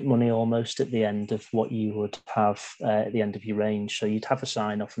pocket money almost at the end of what you would have at the end of your range. So you'd have a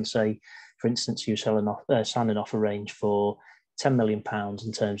sign off and say, for instance, you're signing off a range for £10 million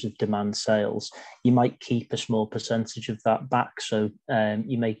in terms of demand sales. You might keep a small percentage of that back. So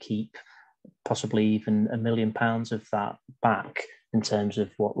you may keep possibly even £1 million of that back in terms of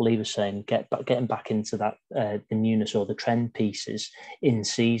what Leigh was saying, getting back into that the newness or the trend pieces in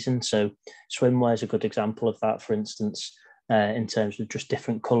season. So swimwear is a good example of that, for instance, in terms of just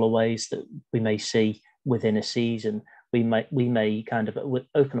different colorways that we may see within a season. We may kind of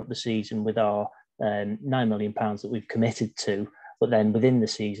open up the season with our £9 million that we've committed to, but then within the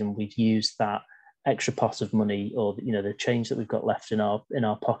season we'd use that extra pot of money or the change that we've got left in our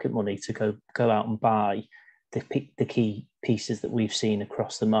pocket money to go out and buy the key pieces that we've seen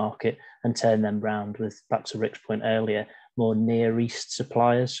across the market and turn them round with, back to Rick's point earlier, more Near East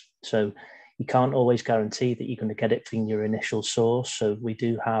suppliers. So you can't always guarantee that you're going to get it from your initial source. So we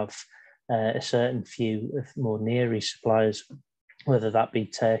do have a certain few of more Near East suppliers, whether that be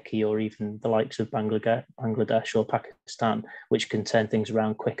Turkey or even the likes of Bangladesh or Pakistan, which can turn things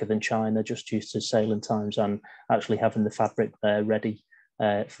around quicker than China, just due to sailing times and actually having the fabric there ready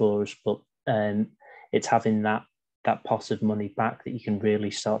for us. But it's having that pot of money back that you can really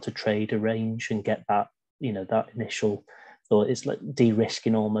start to trade a range and get that, that initial thought. It's like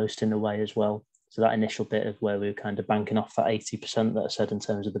de-risking almost in a way as well. So that initial bit of where we were kind of banking off that 80% that I said in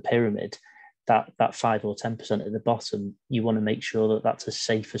terms of the pyramid, that 5 or 10% at the bottom, you want to make sure that that's as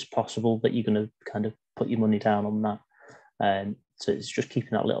safe as possible, that you're going to kind of put your money down on that. So it's just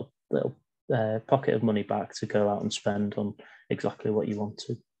keeping that little pocket of money back to go out and spend on exactly what you want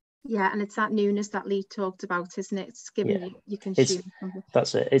to. Yeah, and it's that newness that Leigh talked about, isn't it? It's giving you consume something.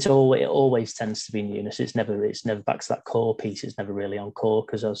 That's it. It always tends to be newness. It's never back to that core piece. It's never really on core,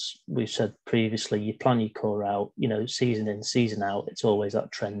 because as we've said previously, you plan your core out, season in, season out. It's always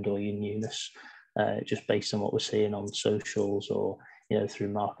that trend or your newness, just based on what we're seeing on socials or through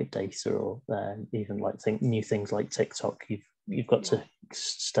market data or even new things like TikTok. You've got to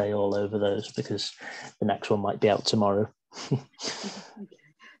stay all over those, because the next one might be out tomorrow.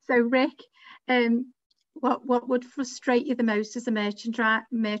 So Rick, what would frustrate you the most as a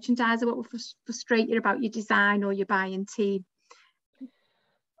merchandiser? What would frustrate you about your design or your buying team?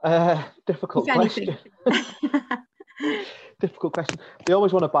 Difficult question. difficult question. They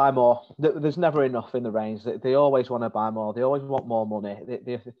always want to buy more. There's never enough in the range. They always want to buy more. They always want more money.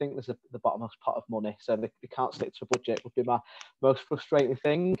 They think there's the bottomless pot of money, so they can't stick to a budget. Would be my most frustrating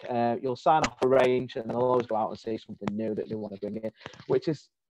thing. You'll sign off a range and they'll always go out and see something new that they want to bring in, which is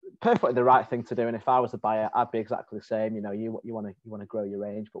perfectly the right thing to do. And if I was a buyer, I'd be exactly the same. You know, you want to grow your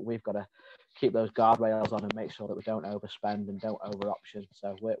range, but we've got to keep those guardrails on and make sure that we don't overspend and don't over option.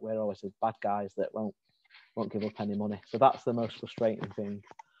 So we're always the bad guys that won't give up any money. So that's the most frustrating thing,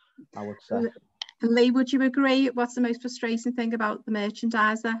 I would say. And Leigh, would you agree? What's the most frustrating thing about the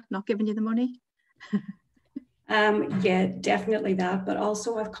merchandiser not giving you the money? Yeah, definitely that. But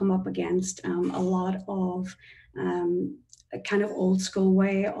also I've come up against a lot of a kind of old school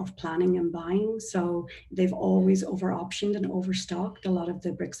way of planning and buying. So they've always over optioned and overstocked a lot of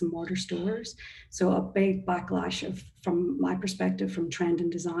the bricks and mortar stores. So a big backlash from my perspective from trend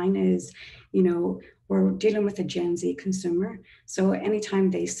and design is, you know, we're dealing with a Gen Z consumer. So anytime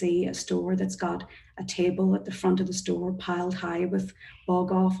they see a store that's got a table at the front of the store piled high with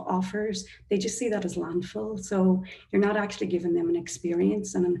bog off offers, they just see that as landfill. So you're not actually giving them an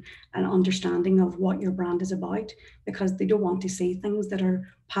experience and an understanding of what your brand is about, because they don't want to see things that are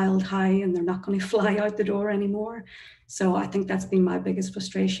piled high and they're not going to fly out the door anymore. So I think that's been my biggest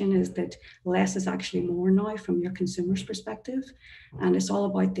frustration, is that less is actually more now from your consumer's perspective. And it's all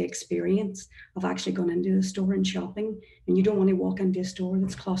about the experience of actually going into the store and shopping. And you don't want to walk into a store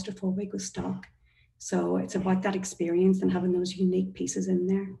that's claustrophobic with stock. So it's about that experience and having those unique pieces in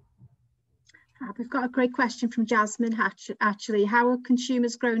there. We've got a great question from Jasmine, actually. How will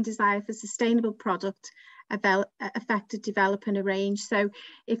consumers' growing desire for sustainable product affected developing a range? So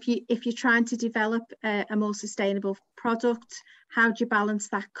if you're trying to develop a more sustainable product, how do you balance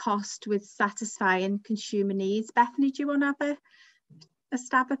that cost with satisfying consumer needs? Bethany, do you want to have a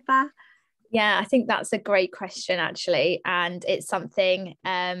stab at that? Yeah, I think that's a great question, actually. And it's something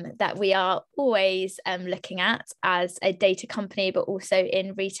that we are always looking at as a data company, but also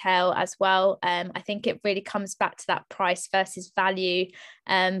in retail as well. I think it really comes back to that price versus value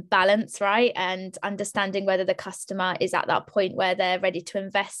balance, right? And understanding whether the customer is at that point where they're ready to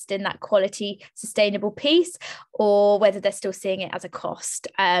invest in that quality, sustainable piece, or whether they're still seeing it as a cost.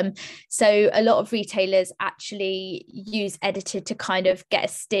 So a lot of retailers actually use Edited to kind of get a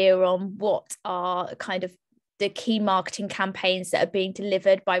steer on what are kind of the key marketing campaigns that are being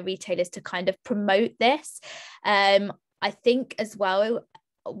delivered by retailers to kind of promote this. I think as well,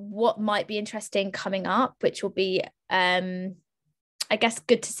 what might be interesting coming up, which will be I guess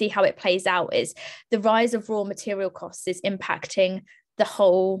good to see how it plays out, is the rise of raw material costs is impacting the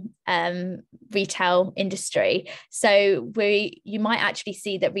whole retail industry. So you might actually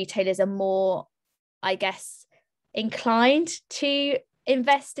see that retailers are more, I guess, inclined to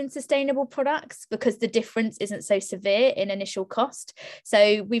invest in sustainable products because the difference isn't so severe in initial cost.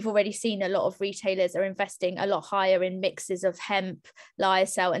 So we've already seen a lot of retailers are investing a lot higher in mixes of hemp,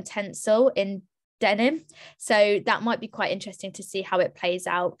 lyocell and tencel in denim. So that might be quite interesting to see how it plays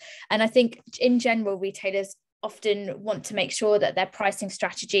out. And I think in general, retailers often want to make sure that their pricing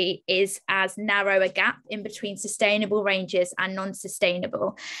strategy is as narrow a gap in between sustainable ranges and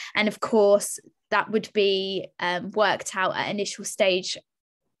non-sustainable. And of course, that would be worked out at initial stage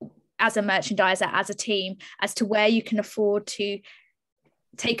as a merchandiser, as a team, as to where you can afford to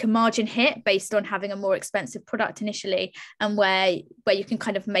take a margin hit based on having a more expensive product initially, and where you can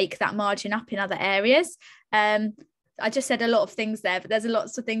kind of make that margin up in other areas. I just said a lot of things there, but there's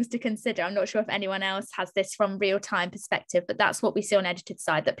lots of things to consider. I'm not sure if anyone else has this from real-time perspective, but that's what we see on Edited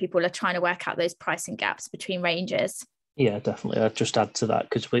side, that people are trying to work out those pricing gaps between ranges. Yeah, definitely. I'd just add to that,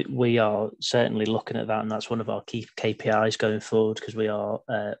 because we are certainly looking at that, and that's one of our key KPIs going forward, because we are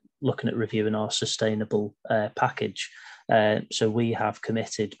looking at reviewing our sustainable package. So we have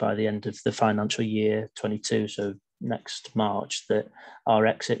committed by the end of the financial year 22, so next March, that our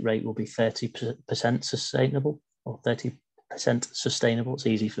exit rate will be 30% sustainable, or 30% sustainable. It's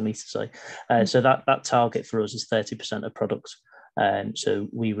easy for me to say. So that target for us is 30% of products. So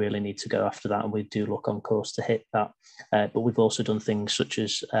we really need to go after that, and we do look on course to hit that. But we've also done things such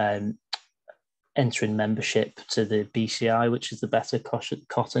as entering membership to the BCI, which is the Better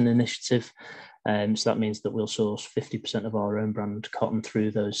Cotton Initiative. So that means that we'll source 50% of our own brand cotton through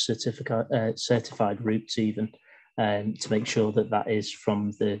those certified routes even, to make sure that that is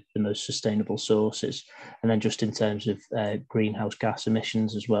from the most sustainable sources. And then just in terms of greenhouse gas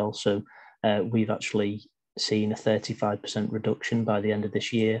emissions as well. So we've actually seen a 35% reduction by the end of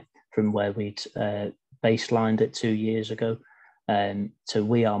this year from where we'd baselined it 2 years ago. So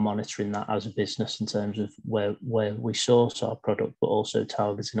we are monitoring that as a business in terms of where we source our product, but also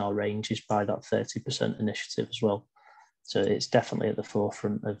targeting our ranges by that 30% initiative as well. So it's definitely at the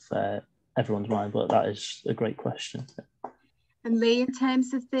forefront of everyone's mind, but that is a great question. And Leigh, in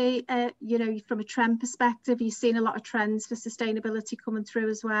terms of the, from a trend perspective, you've seen a lot of trends for sustainability coming through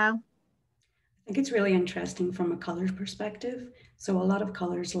as well. I think it's really interesting from a colours perspective. So a lot of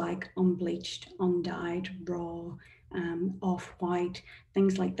colours like unbleached, undyed, raw, off-white,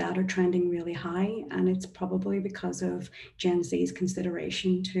 things like that are trending really high. And it's probably because of Gen Z's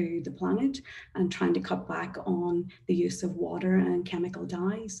consideration to the planet and trying to cut back on the use of water and chemical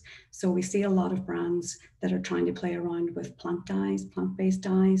dyes. So we see a lot of brands that are trying to play around with plant dyes, plant-based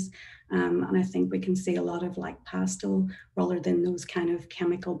dyes. And I think we can see a lot of like pastel rather than those kind of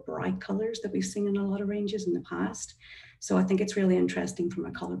chemical bright colors that we've seen in a lot of ranges in the past. So I think it's really interesting from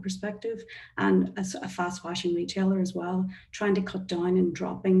a color perspective, and as a fast fashion retailer as well, trying to cut down and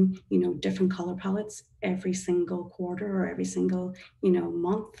dropping, different color palettes every single quarter or every single,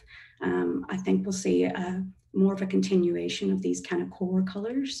 month. I think we'll see more of a continuation of these kind of core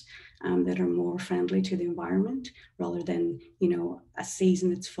colors that are more friendly to the environment rather than, a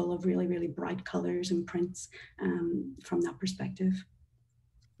season that's full of really, really bright colors and prints from that perspective.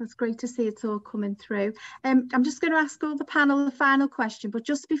 That's great to see it's all coming through. I'm just going to ask all the panel the final question, but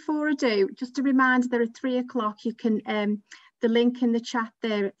just before I do, just a reminder, there at 3 o'clock, you can, the link in the chat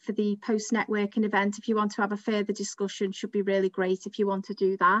there for the post-networking event, if you want to have a further discussion, should be really great if you want to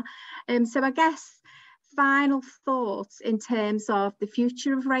do that. So I guess final thoughts in terms of the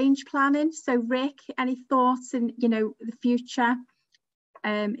future of range planning. So Rick, any thoughts in, the future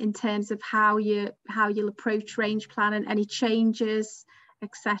in terms of how you'll approach range planning, any changes,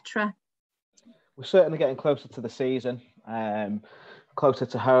 etc.? We're certainly getting closer to the season, closer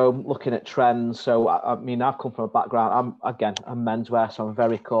to home, looking at trends. So I mean, I've come from a background, I'm menswear, so I'm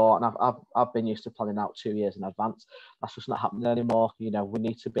very core, and I've been used to planning out 2 years in advance. That's just not happening anymore. We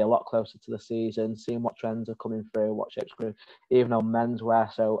need to be a lot closer to the season, seeing what trends are coming through, what shapes through, even on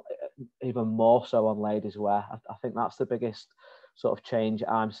menswear, so even more so on ladies wear. I think that's the biggest sort of change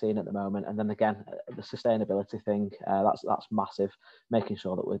I'm seeing at the moment. And then again, the sustainability thing, that's massive, making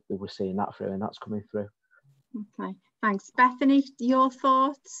sure that we're seeing that through, and that's coming through. Okay, thanks. Bethany, your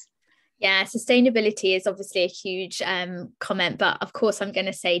thoughts? Yeah, sustainability is obviously a huge comment, but of course I'm going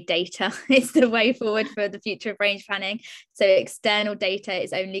to say data is the way forward for the future of range planning. So external data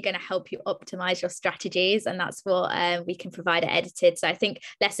is only going to help you optimize your strategies, and that's what we can provide at Edited. So I think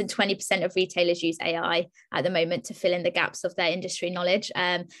less than 20% of retailers use AI at the moment to fill in the gaps of their industry knowledge.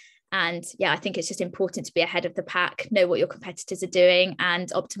 And yeah, I think it's just important to be ahead of the pack, know what your competitors are doing, and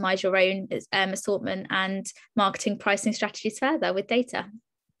optimize your own assortment and marketing pricing strategies further with data.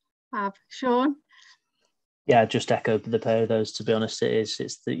 Sean? Yeah, just echo the pair of those. To be honest, it's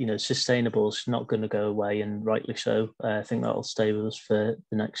the sustainable is not going to go away, and rightly so. I think that'll stay with us for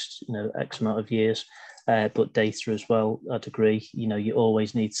the next X amount of years. But data as well, I'd agree. You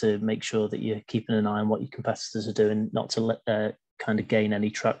always need to make sure that you're keeping an eye on what your competitors are doing, not to let kind of gain any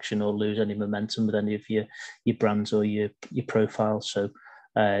traction or lose any momentum with any of your brands or your profile. So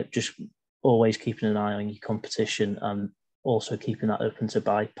just always keeping an eye on your competition, and also keeping that open to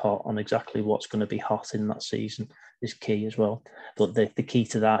buy pot on exactly what's going to be hot in that season is key as well. But the key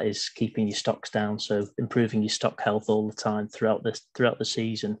to that is keeping your stocks down, so improving your stock health all the time throughout the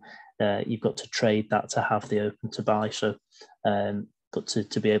season. You've got to trade that to have the open to buy. So but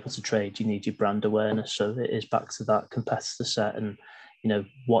to be able to trade, you need your brand awareness. So it is back to that competitor set and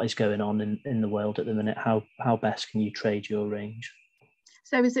what is going on in the world at the minute. How best can you trade your range?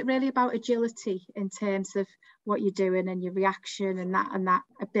 So is it really about agility in terms of what you're doing and your reaction and that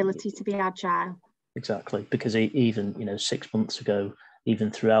ability to be agile? Exactly, because even 6 months ago,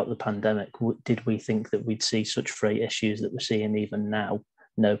 even throughout the pandemic, did we think that we'd see such freight issues that we're seeing even now?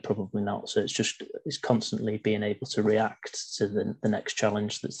 No, probably not. So it's constantly being able to react to the next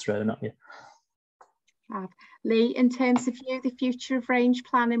challenge that's thrown at you. Leigh, in terms of the future of range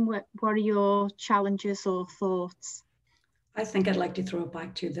planning, what are your challenges or thoughts? I think I'd like to throw it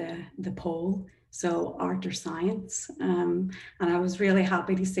back to the poll. So art or science. And I was really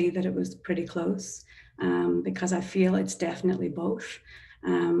happy to see that it was pretty close because I feel it's definitely both.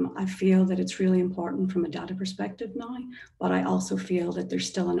 I feel that it's really important from a data perspective now, but I also feel that there's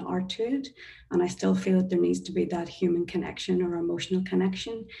still an art to it. And I still feel that there needs to be that human connection or emotional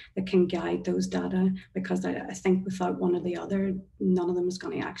connection that can guide those data, because I think without one or the other, none of them is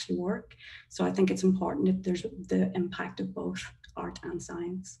going to actually work. So I think it's important that there's the impact of both art and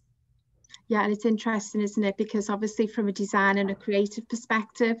science. Yeah, and it's interesting, isn't it? Because obviously from a design and a creative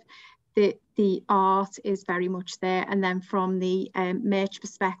perspective, the art is very much there. And then from the merch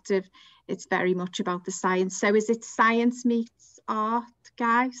perspective, it's very much about the science. So is it science meets art,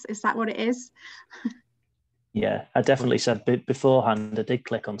 guys? Is that what it is? Yeah, I definitely said beforehand, I did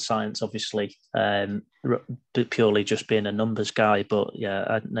click on science, obviously, purely just being a numbers guy. But yeah,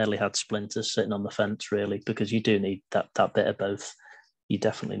 I nearly had splinters sitting on the fence, really, because you do need that bit of both. You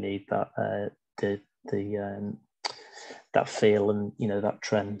definitely need that that feel and, you know, that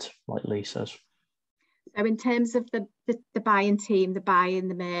trend, like Leigh says. So in terms of the buying team, the buying,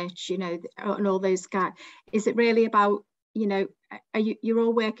 the merch, you know, and all those guys, is it really about, you know, you're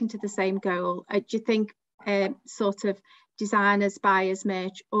all working to the same goal? Do you think sort of designers, buyers,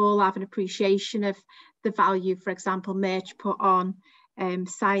 merch all have an appreciation of the value, for example, merch put on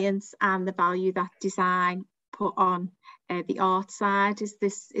science, and the value that design put on the art side? Is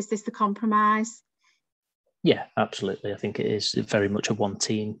this the compromise? Yeah, absolutely. I think it is very much a one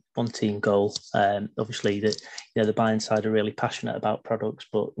team goal. Obviously, the buying side are really passionate about products,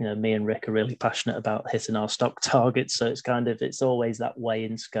 but, you know, me and Rick are really passionate about hitting our stock targets. So it's always that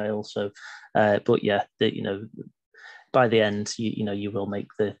weighing scale. So, but yeah, you know, by the end, you will make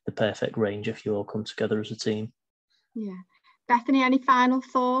the perfect range if you all come together as a team. Yeah, Bethany, any final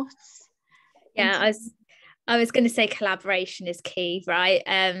thoughts? Yeah, I was going to say collaboration is key, right?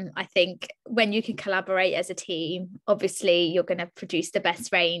 I think when you can collaborate as a team, obviously you're going to produce the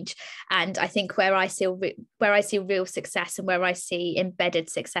best range. And I think where I see real success and where I see embedded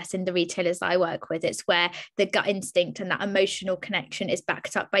success in the retailers I work with, it's where the gut instinct and that emotional connection is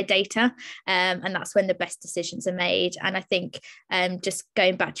backed up by data. And that's when the best decisions are made. And I think just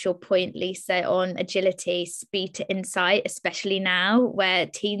going back to your point, Lisa, on agility, speed to insight, especially now where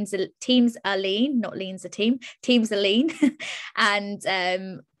teams are lean, not lean's a team. Teams are lean and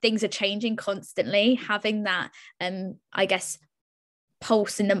things are changing constantly. Having that that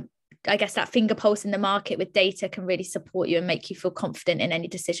finger pulse in the market with data can really support you and make you feel confident in any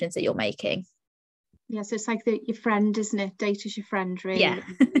decisions that you're making. Yeah, so it's like your friend, isn't it? Data's your friend, really. Yeah.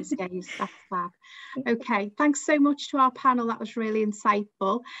 These days. That's fab. Okay, thanks so much to our panel. That was really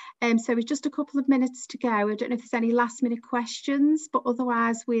insightful. So it's just a couple of minutes to go. I don't know if there's any last minute questions, but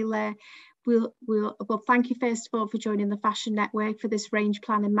otherwise we'll thank you first of all for joining the Fashion Network for this range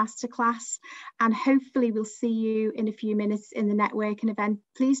planning masterclass, and hopefully we'll see you in a few minutes in the networking event.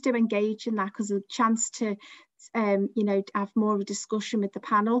 Please do engage in that, because there's a chance to have more of a discussion with the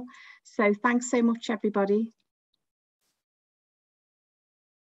panel. So thanks so much, everybody.